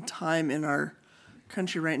interesting time in our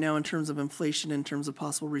country right now in terms of inflation, in terms of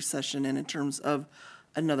possible recession, and in terms of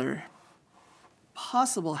another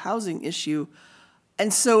possible housing issue.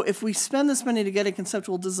 And so if we spend this money to get a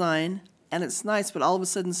conceptual design, and it's nice, but all of a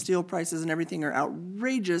sudden steel prices and everything are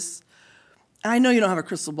outrageous. I know you don't have a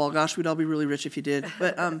crystal ball, gosh, we'd all be really rich if you did.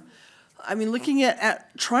 But, I mean, looking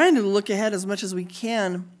at trying to look ahead as much as we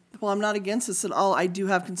can, while I'm not against this at all, I do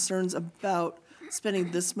have concerns about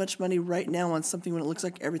spending this much money right now on something when it looks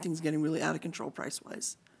like everything's getting really out of control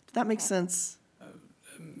price-wise. Does that make sense?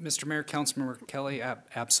 Mr. Mayor, Councilmember Kelly,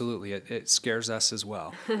 absolutely. It scares us as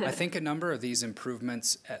well. I think a number of these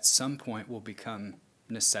improvements at some point will become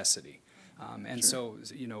necessity. And so,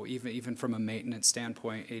 you know, even from a maintenance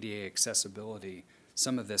standpoint, ADA accessibility,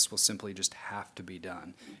 some of this will simply just have to be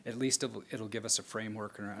done. At least it'll give us a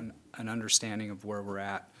framework and an understanding of where we're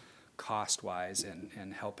at cost-wise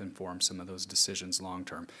and help inform some of those decisions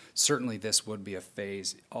long-term. Certainly this would be a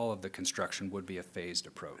phase, all of the construction would be a phased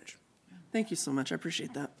approach. Thank you so much, I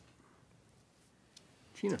appreciate that.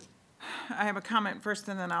 Tina? I have a comment first,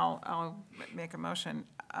 and then I'll make a motion.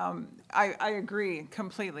 I agree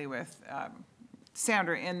completely with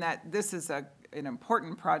Sandra in that this is an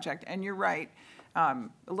important project, and you're right, a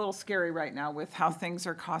little scary right now with how things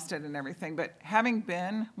are costed and everything, but having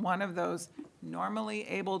been one of those normally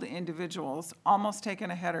abled individuals, almost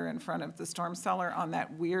taking a header in front of the storm cellar on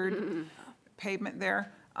that weird pavement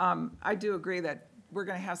there, I do agree that we're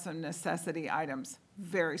going to have some necessity items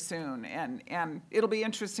very soon, and it'll be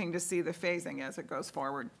interesting to see the phasing as it goes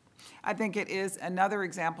forward. I think it is another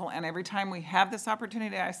example, and every time we have this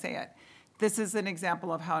opportunity, I say it. This is an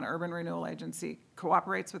example of how an urban renewal agency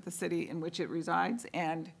cooperates with the city in which it resides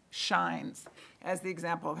and shines as the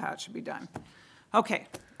example of how it should be done. Okay,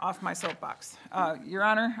 off my soapbox. Your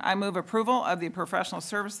Honor, I move approval of the professional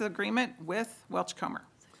services agreement with Welch Comer.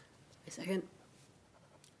 A second.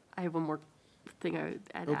 I have one more thing I would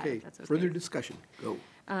add. Okay, If that's okay. further discussion, go.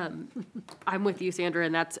 I'm with you, Sandra,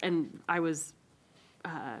 and I was,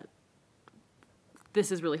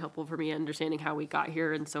 this is really helpful for me understanding how we got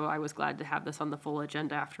here, and so I was glad to have this on the full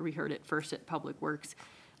agenda after we heard it first at Public Works.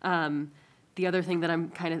 The other thing that I'm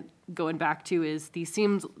kind of going back to is these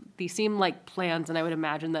seem like plans, and I would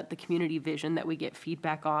imagine that the community vision that we get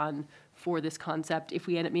feedback on for this concept, if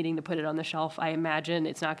we end up needing to put it on the shelf, I imagine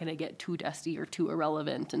it's not going to get too dusty or too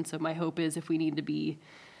irrelevant. And so my hope is if we need to be,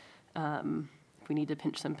 if we need to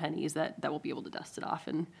pinch some pennies, that we'll be able to dust it off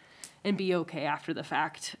and be okay after the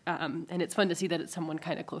fact. And it's fun to see that it's someone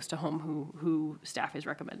kind of close to home who staff is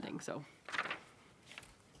recommending, so.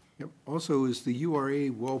 Yep. Also, is the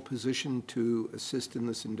URA well-positioned to assist in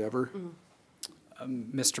this endeavor?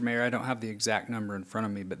 Mr. Mayor, I don't have the exact number in front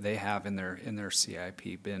of me, but they have in their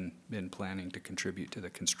CIP been planning to contribute to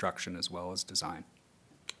the construction as well as design.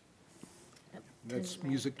 That's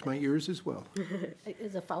music to my ears as well.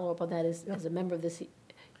 As a follow-up on that, as a member of this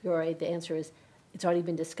URA, the answer is, it's already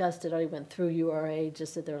been discussed, it already went through URA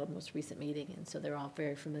just at their most recent meeting, and so they're all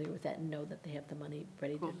very familiar with that and know that they have the money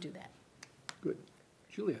ready to do that. Good.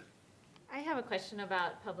 Julia? I have a question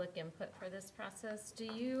about public input for this process. Do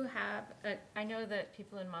you have, I know that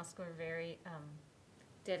people in Moscow are very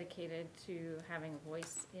dedicated to having a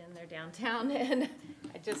voice in their downtown, and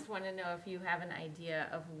I just want to know if you have an idea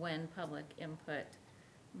of when public input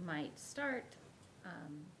might start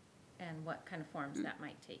and what kind of forms that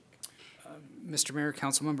might take. Mr. Mayor,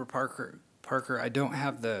 Councilmember Parker, I don't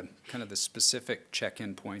have the kind of the specific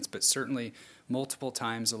check-in points, but certainly multiple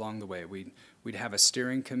times along the way, we'd have a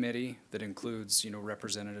steering committee that includes,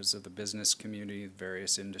 representatives of the business community,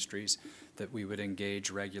 various industries that we would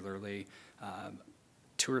engage regularly.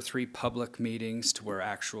 2 or 3 public meetings to where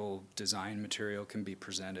actual design material can be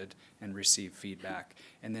presented and receive feedback.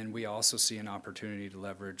 And then we also see an opportunity to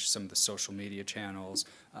leverage some of the social media channels,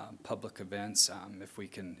 public events, if we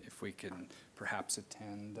can perhaps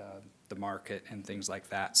attend the market and things like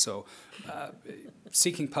that. So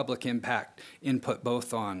seeking public impact input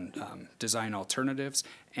both on design alternatives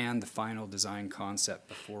and the final design concept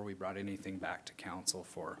before we brought anything back to council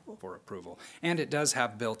for approval. And it does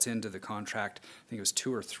have built into the contract, I think it was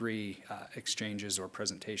 2 or 3 exchanges or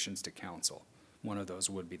presentations to council. One of those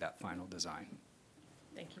would be that final design.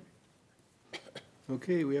 Thank you.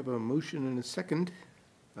 Okay, we have a motion and a second.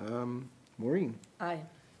 Maureen? Aye.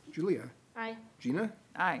 Julia? Aye. Gina?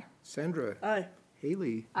 Aye. Sandra? Aye.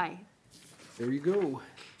 Haley? Aye. There you go.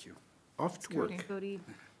 Thank you. Off to work. Cody.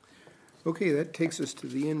 Okay, that takes us to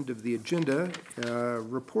the end of the agenda.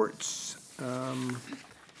 Reports.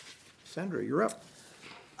 Sandra, you're up.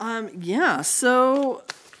 Yeah, so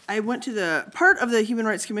I went to the part of the Human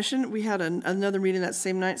Rights Commission. We had another meeting that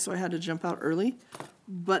same night, so I had to jump out early.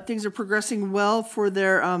 But things are progressing well for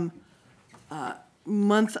their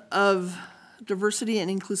month of diversity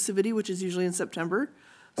and inclusivity, which is usually in September.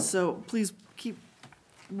 So please keep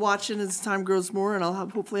watching as time grows more, and I'll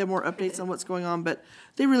hopefully have more updates on what's going on. But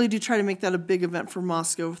they really do try to make that a big event for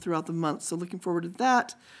Moscow throughout the month. So looking forward to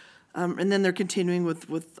that. And then they're continuing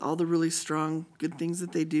with all the really strong, good things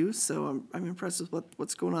that they do. So I'm impressed with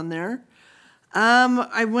what's going on there.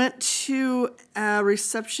 I went to a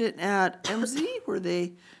reception at MZ where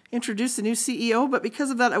they introduced a new CEO, but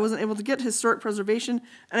because of that, I wasn't able to get to historic preservation,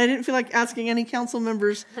 and I didn't feel like asking any council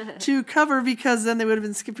members to cover because then they would have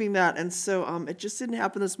been skipping that, and so it just didn't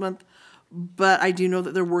happen this month. But I do know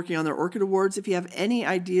that they're working on their Orchid Awards. If you have any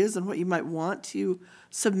ideas on what you might want to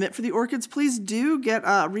submit for the orchids, please do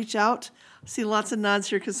reach out. I see lots of nods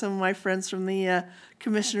here because some of my friends from the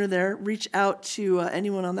commissioner there reach out to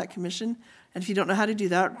anyone on that commission. And if you don't know how to do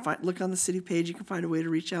that, look on the city page. You can find a way to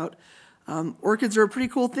reach out. Orchids are a pretty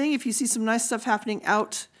cool thing. If you see some nice stuff happening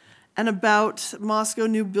out and about Moscow,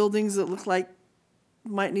 new buildings that look like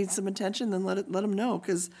might need some attention, then let them know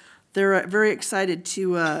because they're very excited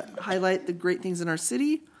to highlight the great things in our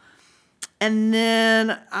city. And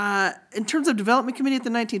then in terms of development committee at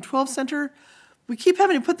the 1912 Center, we keep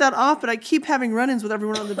having to put that off, but I keep having run-ins with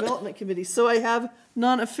everyone on the development committee. So I have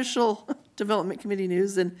non-official development committee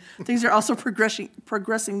news, and things are also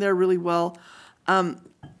progressing there really well.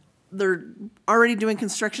 They're already doing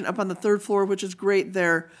construction up on the 3rd floor, which is great.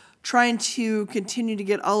 They're trying to continue to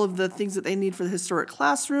get all of the things that they need for the historic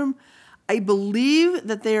classroom. I believe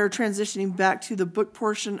that they are transitioning back to the book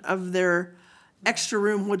portion of their extra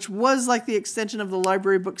room, which was like the extension of the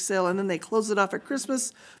library book sale, and then they closed it off at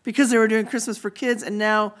Christmas because they were doing Christmas for kids, and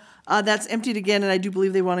now that's emptied again, and I do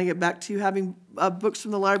believe they want to get back to having books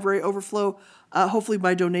from the library overflow, hopefully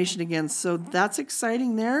by donation again. So that's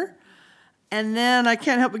exciting there. And then I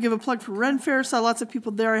can't help but give a plug for Ren Fair. Saw lots of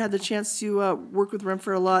people there. I had the chance to work with Ren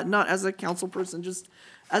Fair a lot, not as a council person, just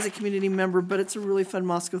as a community member, but it's a really fun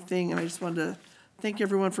Moscow thing, and I just wanted to thank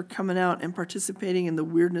everyone for coming out and participating in the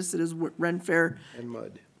weirdness that is Ren Fair. And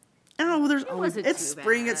mud. I don't know, there's always, wasn't it's too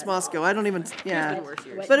spring, bad. it's Moscow, I don't even, yeah. been worse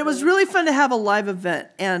years. But it was really fun to have a live event,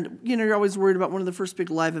 and, you're always worried about one of the first big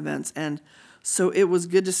live events, and so it was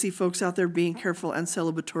good to see folks out there being careful and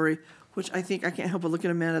celebratory, which I think, I can't help but look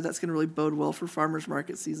at Amanda, that's gonna really bode well for farmer's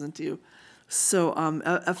market season too. So,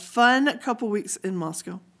 a fun couple weeks in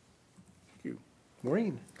Moscow. Thank you.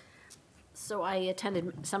 Maureen? So I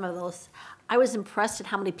attended some of those. I was impressed at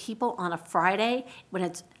how many people on a Friday,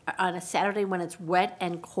 on a Saturday when it's wet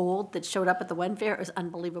and cold, that showed up at the Wen Fair. It was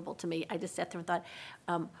unbelievable to me. I just sat there and thought,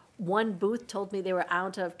 one booth told me they were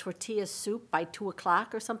out of tortilla soup by 2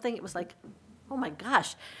 o'clock or something. It was like, oh my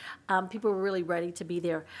gosh. People were really ready to be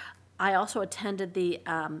there. I also attended the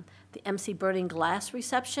MC Burning Glass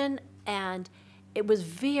reception, and it was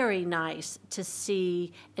very nice to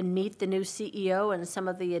see and meet the new CEO and some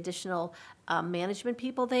of the additional management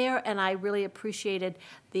people there, and I really appreciated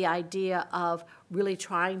the idea of really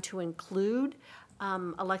trying to include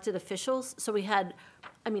elected officials. So we had,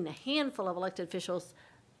 a handful of elected officials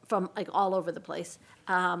from like all over the place,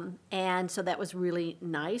 and so that was really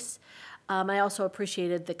nice. I also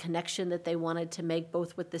appreciated the connection that they wanted to make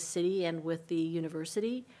both with the city and with the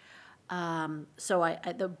university. So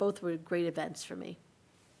both were great events for me.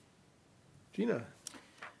 Gina?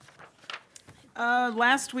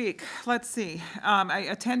 Last week, let's see, I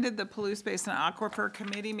attended the Palouse Basin Aquifer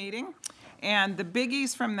Committee meeting, And the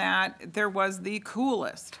biggies from that, there was the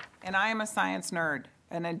coolest, and I am a science nerd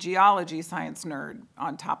and a geology science nerd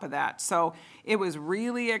on top of that. So it was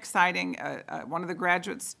really exciting. One of the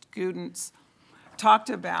graduate students talked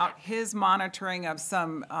about his monitoring of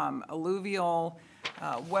some alluvial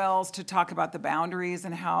wells to talk about the boundaries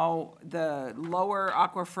and how the lower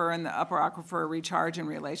aquifer and the upper aquifer recharge in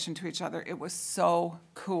relation to each other. It was so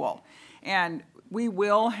cool. And we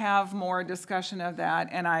will have more discussion of that,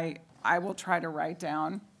 and I will try to write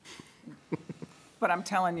down. But I'm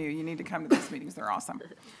telling you, you need to come to these meetings. They're awesome.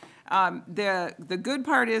 The good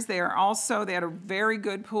part is they had a very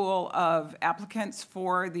good pool of applicants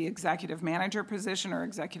for the executive manager position or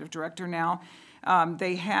executive director now.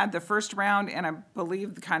 They had the first round and I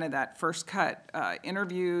believe kind of that first cut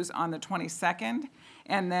interviews on the 22nd.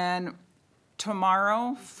 And then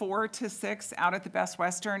tomorrow, 4 to 6 out at the Best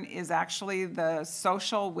Western is actually the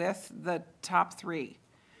social with the top 3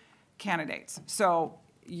 candidates. So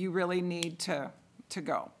you really need to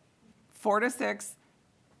go. 4 to 6,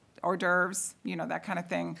 hors d'oeuvres, that kind of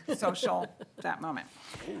thing, social, that moment.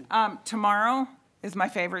 Tomorrow is my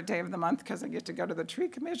favorite day of the month because I get to go to the tree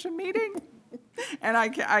commission meeting.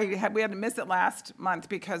 And we had to miss it last month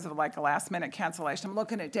because of like a last minute cancellation. I'm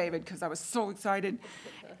looking at David because I was so excited.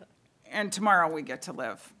 And tomorrow we get to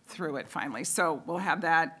live through it finally. So we'll have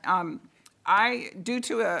that. Due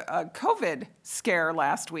to a COVID scare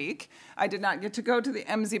last week, I did not get to go to the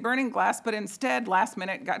MZ Burning Glass, but instead, last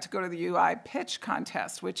minute, got to go to the UI Pitch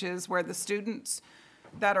Contest, which is where the students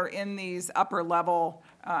that are in these upper level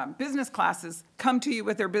business classes come to you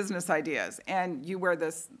with their business ideas. And you wear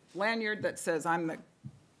this lanyard that says, I'm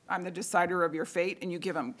the decider of your fate, and you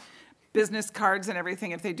give them business cards and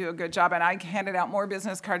everything if they do a good job. And I handed out more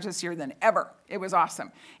business cards this year than ever. It was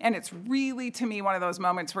awesome. And it's really, to me, one of those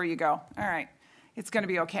moments where you go, all right, it's going to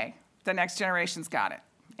be okay. The next generation's got it.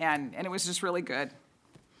 And it was just really good.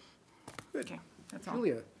 Good. Okay, that's all.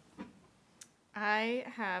 Julia? I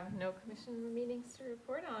have no commission meetings to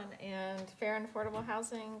report on, and fair and affordable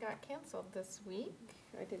housing got canceled this week.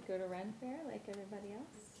 I did go to Ren Fair like everybody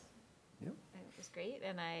else. Yep. And it was great,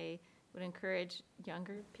 and I would encourage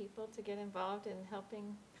younger people to get involved in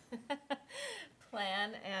helping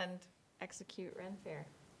plan and execute Ren Fair.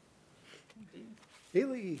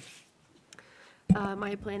 Haley?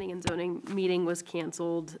 My planning and zoning meeting was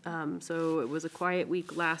canceled, so it was a quiet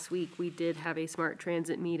week last week. We did have a smart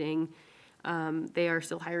transit meeting. They are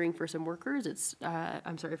still hiring for some workers.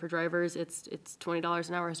 For drivers. It's $20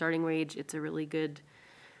 an hour starting wage. It's a really good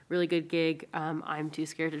gig. I'm too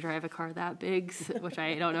scared to drive a car that big, which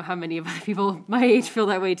I don't know how many of other people my age feel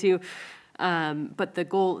that way too. But the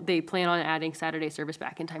goal, they plan on adding Saturday service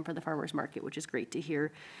back in time for the farmers market, which is great to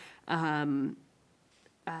hear.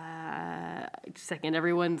 Second,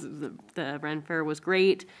 the Ren Fair was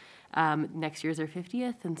great. Next year's their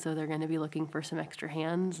 50th, and so they're going to be looking for some extra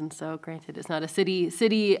hands. And so, granted, it's not a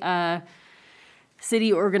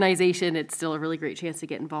city organization, it's still a really great chance to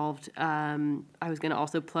get involved. I was going to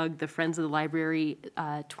also plug the Friends of the Library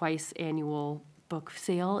twice annual book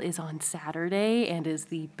sale is on Saturday and is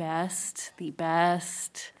the best.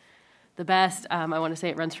 I want to say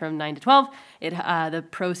it runs from 9 to 12. The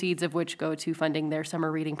proceeds of which go to funding their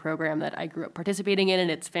summer reading program that I grew up participating in,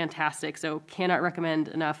 and it's fantastic. So cannot recommend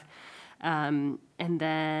enough. And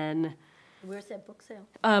then, Where's that book sale?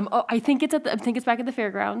 I think it's back at the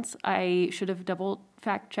fairgrounds. I should have double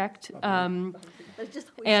fact checked. And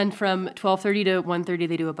from 12:30 to 1:30,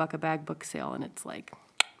 they do a buck a bag book sale, and it's like,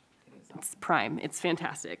 it's prime. It's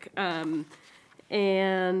fantastic.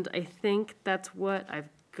 And I think that's what I've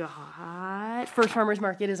got. First farmers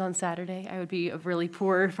market is on Saturday. I would be a really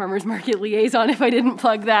poor farmers market liaison if I didn't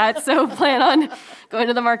plug that. So plan on going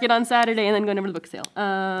to the market on Saturday and then going over to the book sale.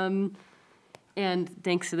 And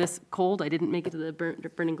thanks to this cold, I didn't make it to the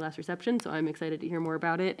Burning Glass reception, so I'm excited to hear more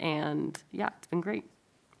about it. And yeah, it's been great.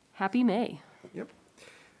 Happy May. Yep.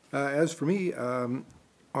 As for me, on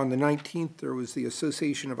the 19th, there was the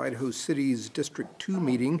Association of Idaho Cities District 2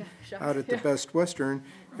 meeting out at the Best Western,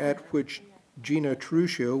 at which Gina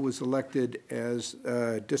Truccio was elected as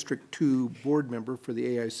District 2 board member for the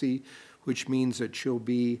AIC, which means that she'll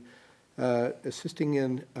be assisting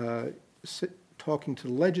in talking to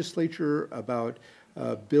the legislature about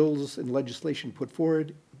bills and legislation put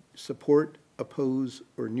forward, support, oppose,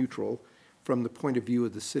 or neutral from the point of view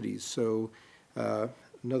of the cities. So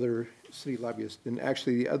another city lobbyist, and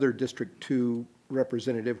actually the other District 2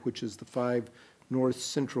 representative, which is the 5 north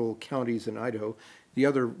central counties in Idaho, the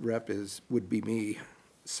other rep would be me.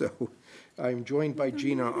 So I'm joined by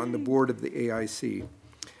Gina on the board of the AIC.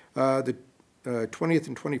 The 20th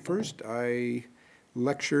and 21st, I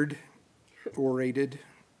lectured, orated,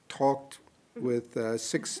 talked with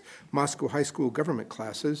 6 Moscow High School government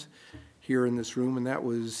classes here in this room, and that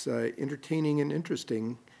was entertaining and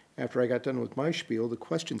interesting. After I got done with my spiel, the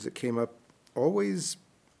questions that came up always,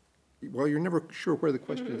 well, you're never sure where the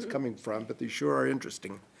question is coming from, but they sure are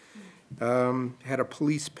interesting. Had a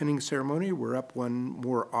police pinning ceremony. We're up one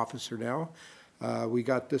more officer now. We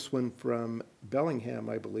got this one from Bellingham,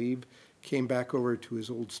 I believe. Came back over to his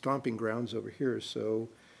old stomping grounds over here. So,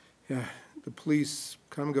 yeah, the police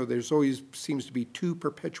come and go. There's always seems to be 2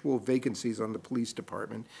 perpetual vacancies on the police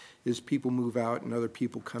department as people move out and other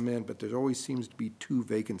people come in, but there always seems to be 2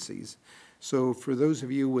 vacancies. So for those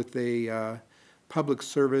of you with a public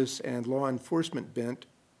service and law enforcement bent,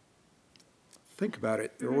 think about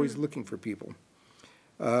it. They're always looking for people.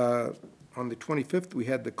 On the 25th, we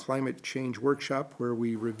had the climate change workshop where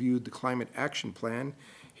we reviewed the climate action plan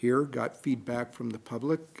here, got feedback from the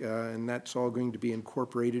public, and that's all going to be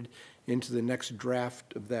incorporated into the next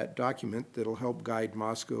draft of that document that'll help guide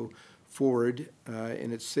Moscow forward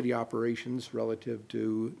in its city operations relative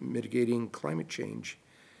to mitigating climate change.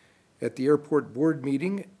 At the airport board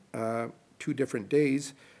meeting, 2 different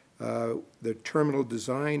days, the terminal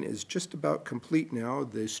design is just about complete now.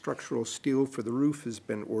 The structural steel for the roof has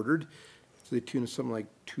been ordered to the tune of something like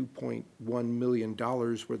 $2.1 million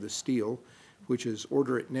worth of steel, which is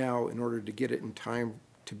order it now in order to get it in time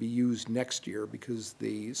to be used next year because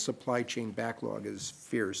the supply chain backlog is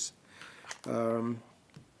fierce.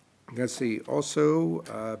 Let's see,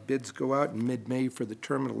 also bids go out in mid-May for the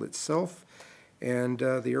terminal itself, and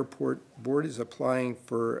the airport board is applying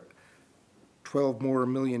for $12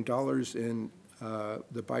 million in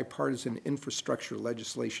the Bipartisan Infrastructure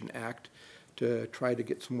Legislation Act to try to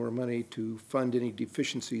get some more money to fund any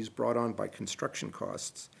deficiencies brought on by construction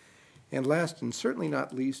costs. And last and certainly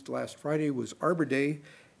not least, last Friday was Arbor Day,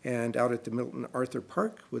 and out at the Milton Arthur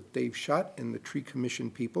Park with Dave Schott and the Tree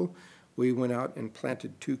Commission people, we went out and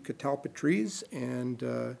planted 2 catalpa trees and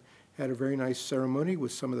had a very nice ceremony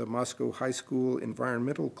with some of the Moscow High School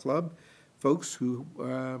Environmental Club folks who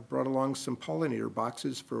brought along some pollinator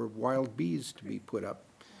boxes for wild bees to be put up.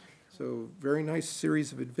 So very nice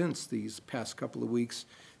series of events these past couple of weeks.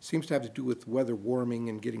 Seems to have to do with weather warming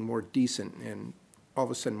and getting more decent, and all of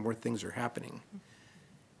a sudden more things are happening.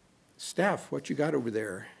 Staff, what you got over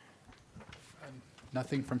there?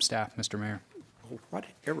 Nothing from staff, Mr. Mayor. Oh,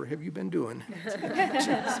 whatever have you been doing?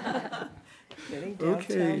 Getting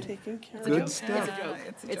downtown, taking care of it. Good stuff.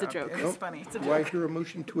 It's a joke. It's funny. Do I hear a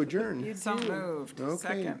motion to adjourn? So moved. Okay.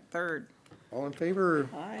 Second, third. All in favor?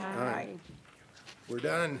 Aye. We're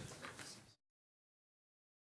done.